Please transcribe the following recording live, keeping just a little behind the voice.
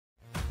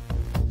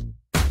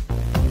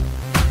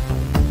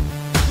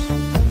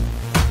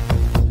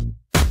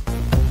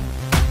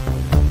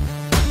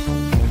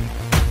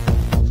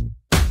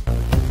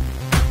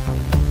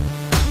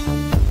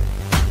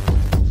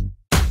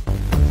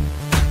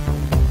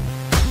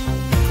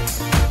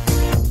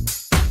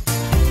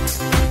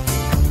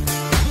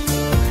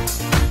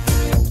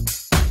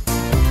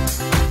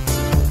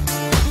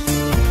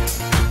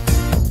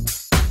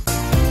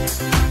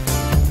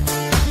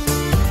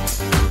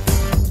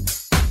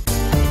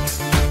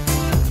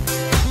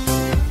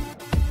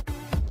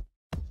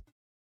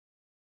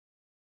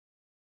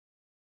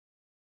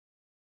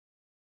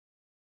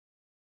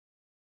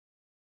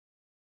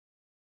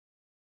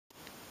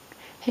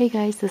Hey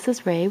guys, this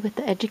is Ray with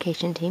the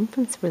education team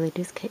from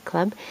Swirlydoos Kit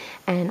Club,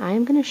 and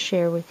I'm going to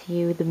share with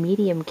you the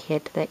medium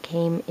kit that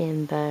came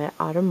in the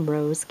Autumn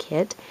Rose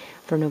kit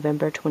for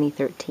November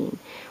 2013.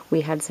 We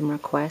had some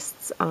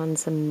requests on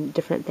some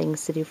different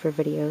things to do for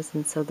videos,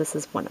 and so this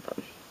is one of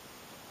them.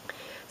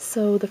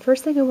 So the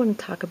first thing I want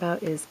to talk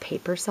about is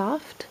Paper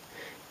Soft,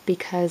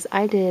 because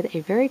I did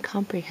a very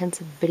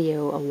comprehensive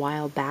video a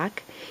while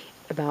back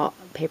about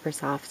Paper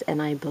Soft,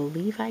 and I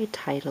believe I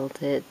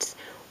titled it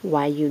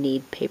Why You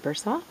Need Paper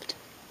Soft.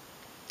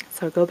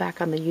 So go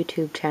back on the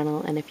YouTube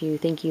channel, and if you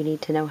think you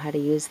need to know how to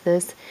use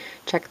this,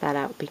 check that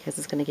out because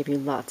it's going to give you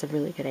lots of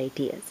really good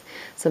ideas.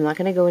 So I'm not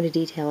going to go into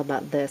detail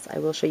about this. I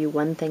will show you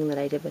one thing that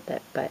I did with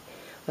it, but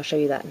I'll show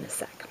you that in a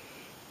sec.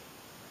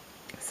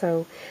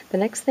 So the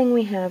next thing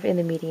we have in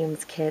the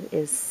mediums kit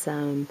is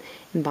some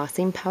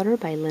embossing powder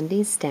by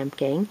Lindy's Stamp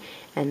Gang,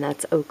 and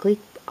that's Oakley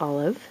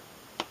Olive.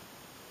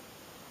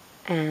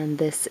 And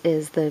this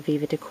is the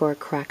Viva Decor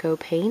Croco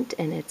paint,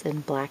 and it's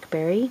in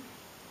Blackberry.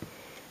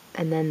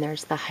 And then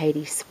there's the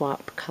Heidi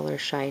Swapp Color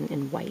Shine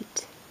in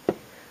white.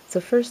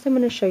 So first I'm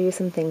going to show you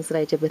some things that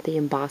I did with the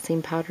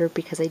embossing powder,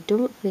 because I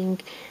don't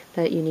think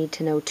that you need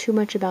to know too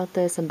much about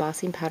this.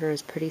 Embossing powder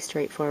is pretty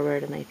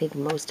straightforward, and I think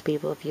most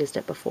people have used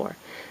it before.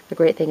 The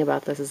great thing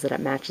about this is that it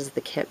matches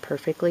the kit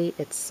perfectly.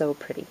 It's so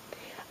pretty.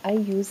 I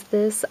used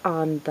this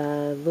on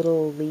the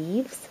little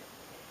leaves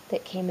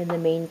that came in the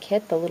main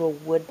kit, the little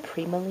wood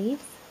Prima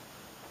leaves.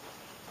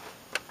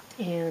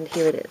 And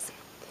here it is.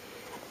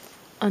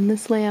 On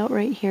this layout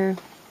right here,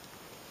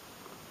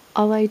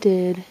 all I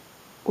did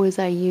was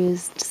I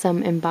used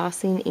some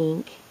embossing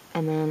ink,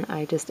 and then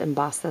I just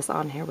embossed this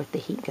on here with the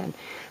heat gun.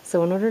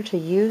 So in order to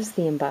use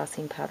the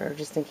embossing powder,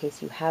 just in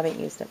case you haven't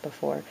used it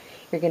before,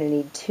 you're going to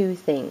need two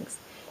things.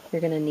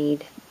 You're going to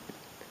need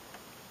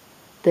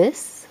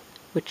this,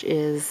 which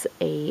is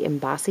a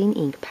embossing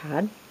ink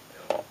pad,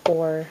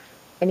 or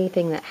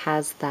anything that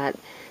has that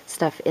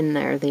stuff in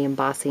there, the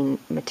embossing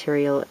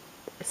material.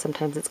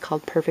 Sometimes it's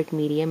called Perfect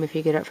Medium if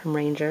you get it from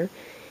Ranger.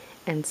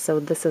 And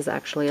so this is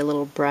actually a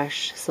little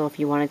brush, so if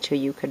you wanted to,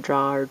 you could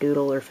draw or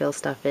doodle or fill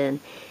stuff in,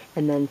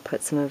 and then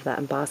put some of that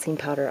embossing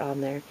powder on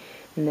there.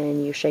 And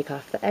then you shake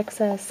off the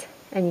excess,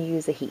 and you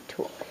use a heat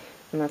tool.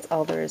 And that's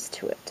all there is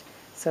to it.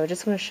 So I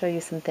just want to show you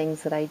some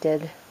things that I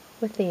did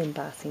with the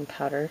embossing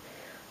powder.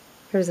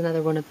 Here's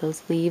another one of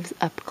those leaves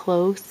up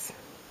close.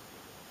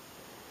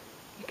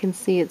 You can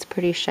see it's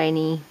pretty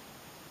shiny,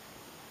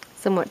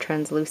 somewhat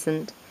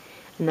translucent.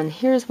 And then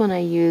here's one I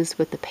used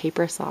with the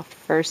Paper Soft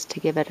first to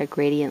give it a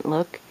gradient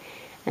look,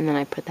 and then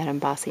I put that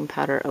embossing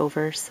powder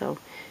over, so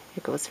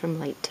it goes from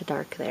light to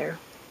dark there.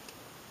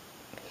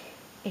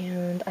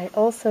 And I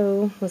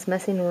also was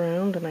messing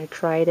around and I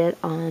tried it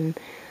on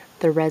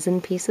the resin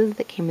pieces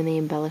that came in the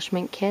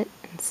embellishment kit,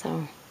 and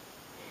so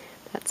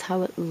that's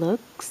how it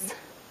looks.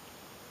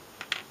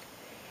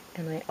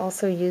 And I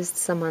also used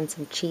some on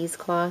some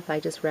cheesecloth. I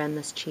just ran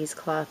this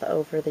cheesecloth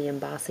over the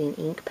embossing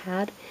ink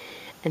pad,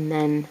 and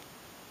then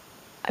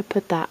I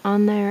put that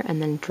on there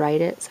and then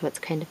dried it so it's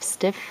kind of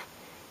stiff.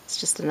 It's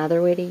just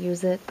another way to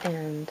use it.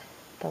 And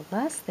the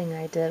last thing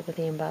I did with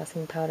the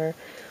embossing powder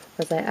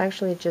was I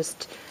actually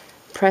just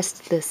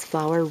pressed this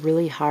flower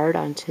really hard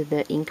onto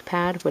the ink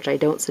pad, which I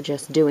don't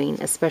suggest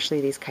doing, especially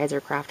these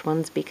Kaisercraft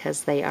ones,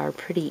 because they are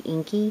pretty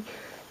inky. You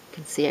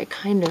can see I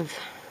kind of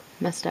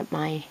messed up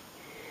my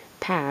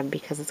pad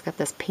because it's got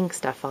this pink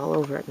stuff all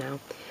over it now.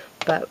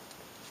 But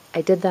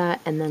I did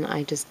that, and then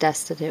I just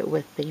dusted it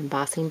with the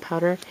embossing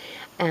powder,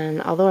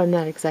 and although I'm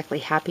not exactly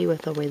happy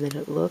with the way that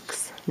it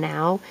looks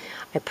now,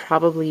 I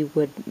probably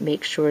would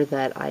make sure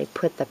that I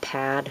put the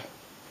pad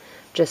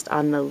just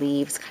on the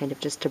leaves, kind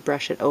of just to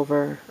brush it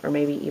over, or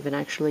maybe even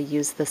actually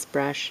use this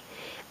brush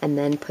and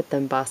then put the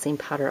embossing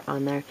powder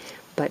on there,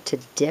 but to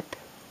dip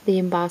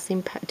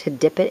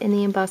it in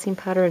the embossing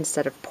powder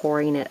instead of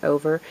pouring it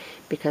over,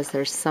 because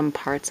there's some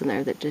parts in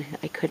there that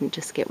I couldn't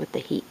just get with the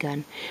heat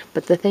gun.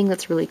 But the thing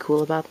that's really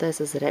cool about this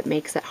is that it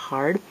makes it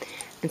hard,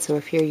 and so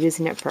if you're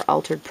using it for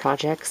altered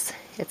projects,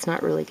 it's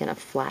not really going to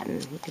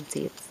flatten. You can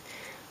see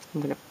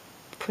I'm going to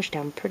push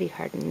down pretty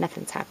hard and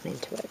nothing's happening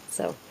to it.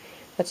 So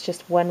that's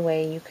just one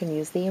way you can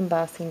use the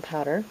embossing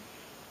powder.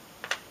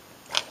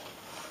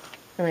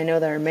 And I know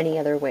there are many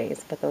other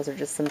ways, but those are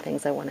just some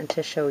things I wanted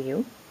to show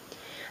you.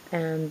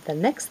 And the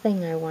next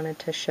thing I wanted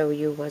to show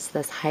you was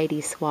this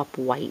Heidi Swapp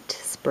white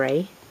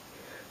spray.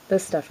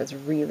 This stuff is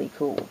really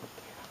cool.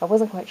 I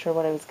wasn't quite sure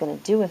what I was going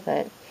to do with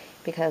it,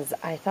 because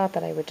I thought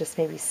that I would just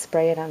maybe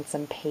spray it on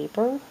some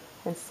paper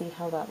and see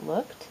how that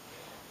looked,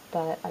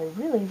 but I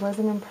really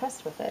wasn't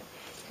impressed with it.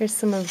 Here's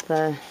some of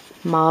the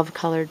mauve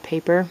colored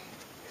paper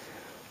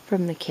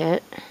from the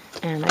kit,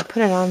 and I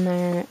put it on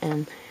there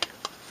and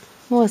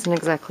wasn't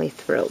exactly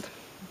thrilled.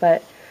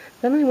 But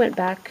then I went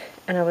back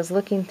and I was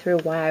looking through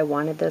why I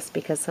wanted this,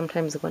 because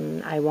sometimes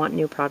when I want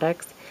new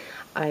products,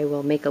 I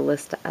will make a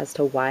list as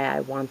to why I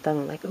want them.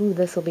 I'm like, ooh,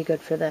 this will be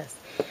good for this.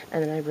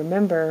 And then I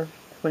remember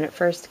when it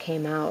first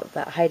came out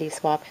that Heidi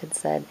Swapp had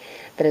said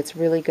that it's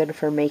really good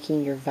for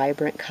making your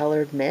vibrant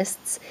colored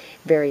mists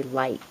very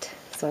light.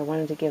 So I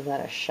wanted to give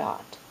that a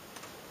shot.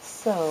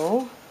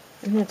 So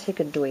I'm going to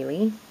take a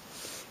doily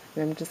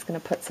and I'm just going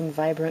to put some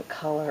vibrant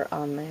color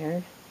on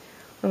there.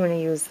 I'm going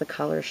to use the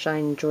color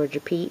Shine Georgia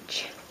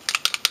Peach.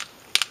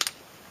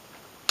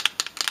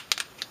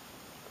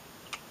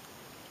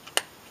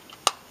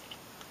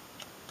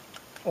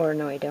 Or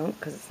no, I don't,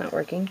 because it's not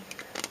working.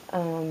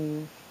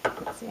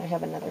 Let's see, I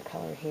have another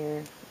color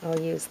here. I'll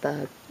use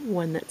the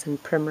one that's in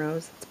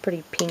Primrose. It's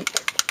pretty pink.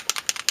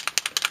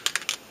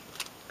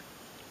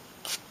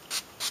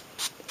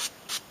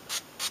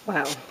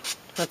 Wow,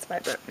 that's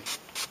vibrant.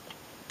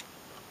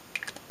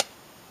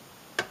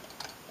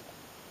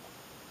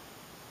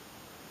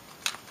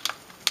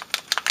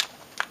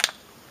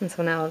 And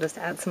so now I'll just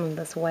add some of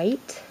this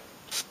white.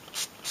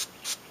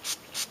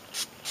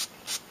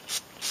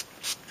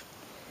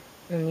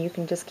 And you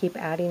can just keep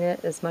adding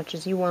it as much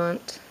as you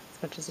want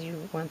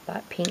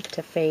that pink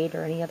to fade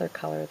or any other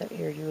color that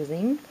you're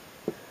using.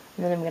 And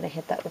then I'm going to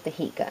hit that with the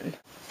heat gun.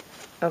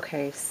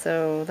 Okay,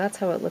 so that's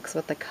how it looks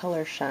with the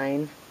color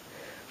Shine.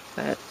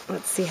 But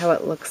let's see how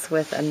it looks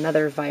with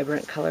another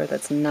vibrant color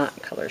that's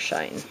not color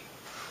Shine.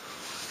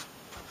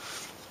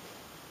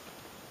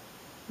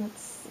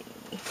 Let's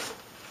see.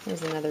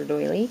 Here's another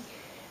doily.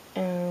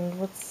 And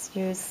let's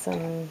use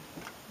some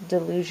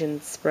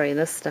Delusion spray.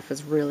 This stuff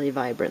is really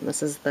vibrant.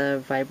 This is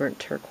the vibrant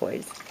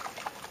turquoise.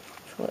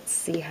 So let's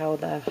see how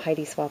the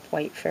Heidi Swapp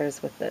white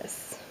fares with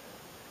this.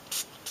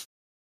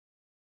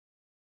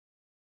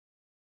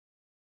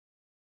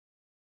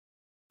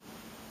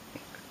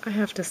 I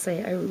have to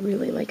say, I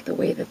really like the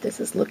way that this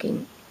is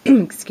looking.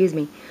 Excuse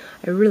me.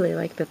 I really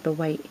like that the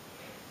white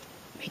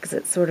makes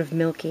it sort of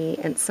milky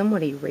and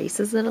somewhat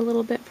erases it a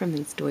little bit from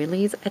these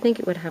doilies. I think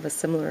it would have a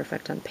similar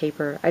effect on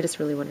paper. I just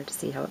really wanted to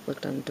see how it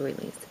looked on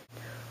doilies.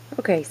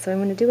 Okay, so I'm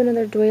going to do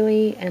another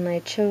doily, and I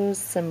chose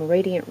some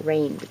Radiant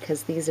Rain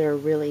because these are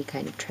really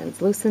kind of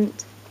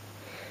translucent.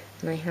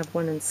 And I have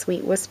one in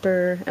Sweet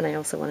Whisper, and I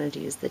also wanted to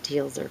use the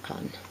Teal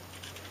Zircon.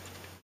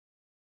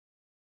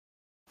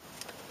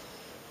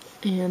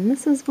 And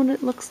this is what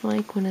it looks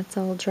like when it's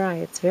all dry.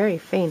 It's very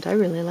faint. I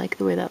really like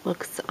the way that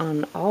looks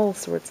on all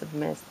sorts of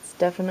mists.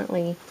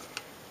 Definitely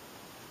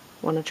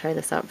want to try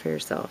this out for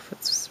yourself.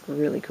 It's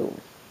really cool.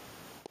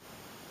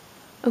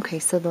 Okay,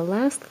 so the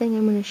last thing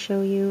I'm going to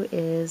show you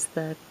is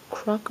the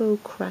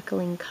Croco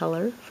Crackling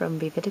color from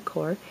Viva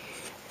Decor.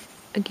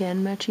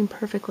 Again, matching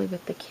perfectly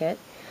with the kit.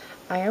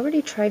 I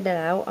already tried that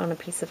out on a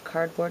piece of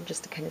cardboard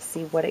just to kind of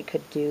see what it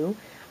could do.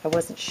 I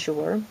wasn't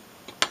sure.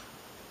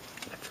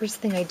 The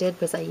first thing I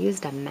did was I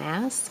used a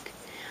mask,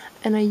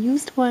 and I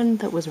used one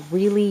that was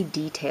really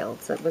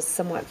detailed, so it was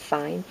somewhat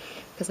fine,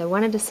 because I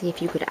wanted to see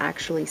if you could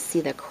actually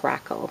see the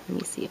crackle. Let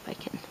me see if I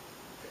can.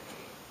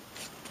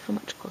 How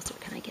much closer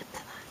can I get to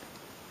that?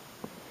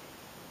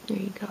 There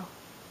you go.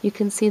 You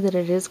can see that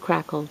it is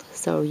crackled,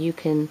 so you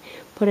can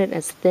put it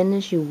as thin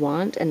as you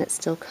want and it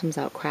still comes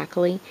out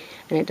crackly,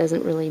 and it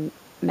doesn't really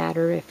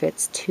matter if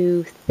it's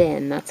too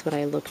thin. That's what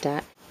I looked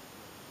at.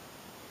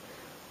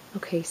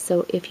 Okay,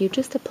 so if you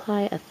just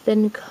apply a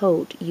thin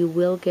coat, you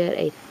will get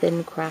a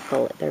thin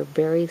crackle. They're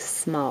very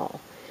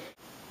small.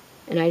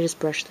 And I just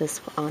brushed this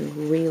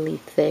on really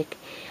thick,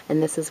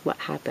 and this is what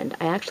happened.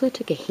 I actually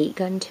took a heat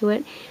gun to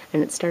it,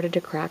 and it started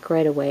to crack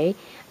right away,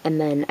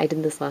 and then I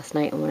did this last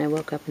night, and when I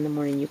woke up in the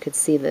morning, you could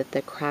see that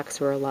the cracks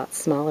were a lot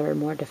smaller and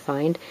more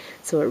defined,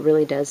 so it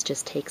really does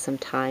just take some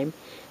time.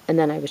 And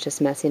then I was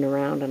just messing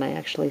around, and I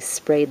actually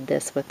sprayed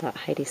this with that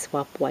Heidi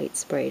Swapp white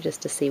spray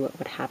just to see what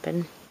would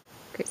happen.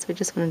 Okay, so I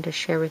just wanted to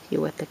share with you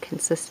what the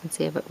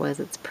consistency of it was.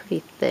 It's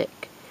pretty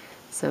thick.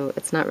 So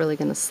it's not really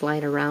going to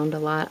slide around a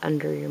lot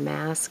under your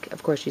mask.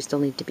 Of course, you still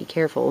need to be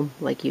careful,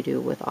 like you do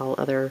with all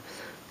other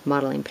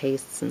modeling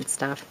pastes and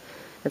stuff.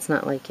 It's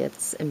not like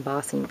it's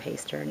embossing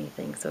paste or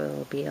anything, so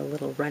it'll be a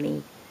little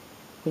runny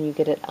when you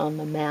get it on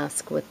the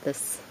mask with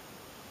this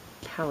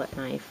palette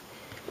knife.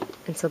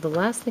 And so the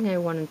last thing I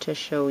wanted to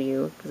show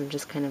you, because I'm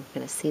just kind of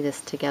going to see this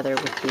together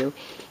with you,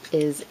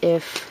 is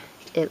if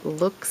it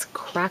looks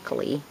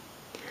crackly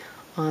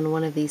on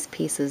one of these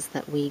pieces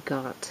that we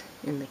got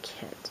in the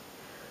kit.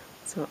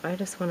 So I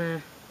just want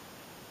to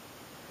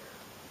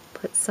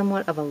put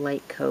somewhat of a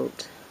light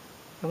coat.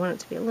 I want it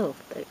to be a little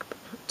thick, but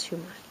not too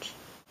much.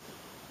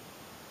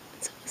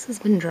 So this has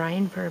been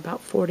drying for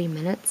about 40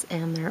 minutes,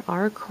 and there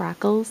are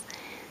crackles.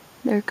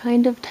 They're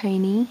kind of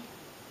tiny,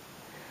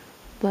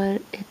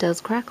 but it does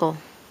crackle.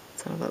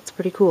 So that's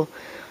pretty cool.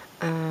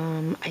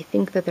 I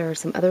think that there are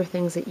some other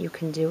things that you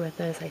can do with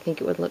this. I think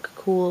it would look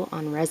cool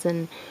on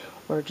resin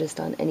or just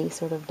on any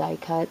sort of die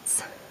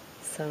cuts.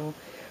 So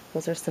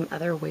those are some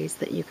other ways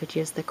that you could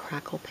use the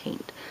crackle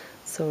paint.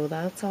 So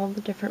that's all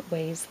the different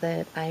ways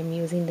that I'm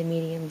using the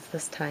mediums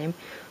this time.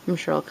 I'm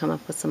sure I'll come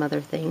up with some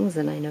other things,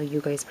 and I know you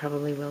guys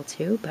probably will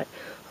too, but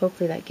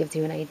hopefully that gives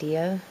you an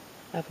idea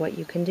of what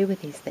you can do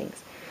with these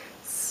things.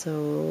 So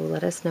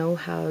let us know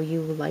how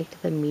you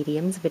liked the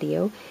mediums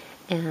video,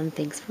 and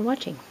thanks for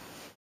watching.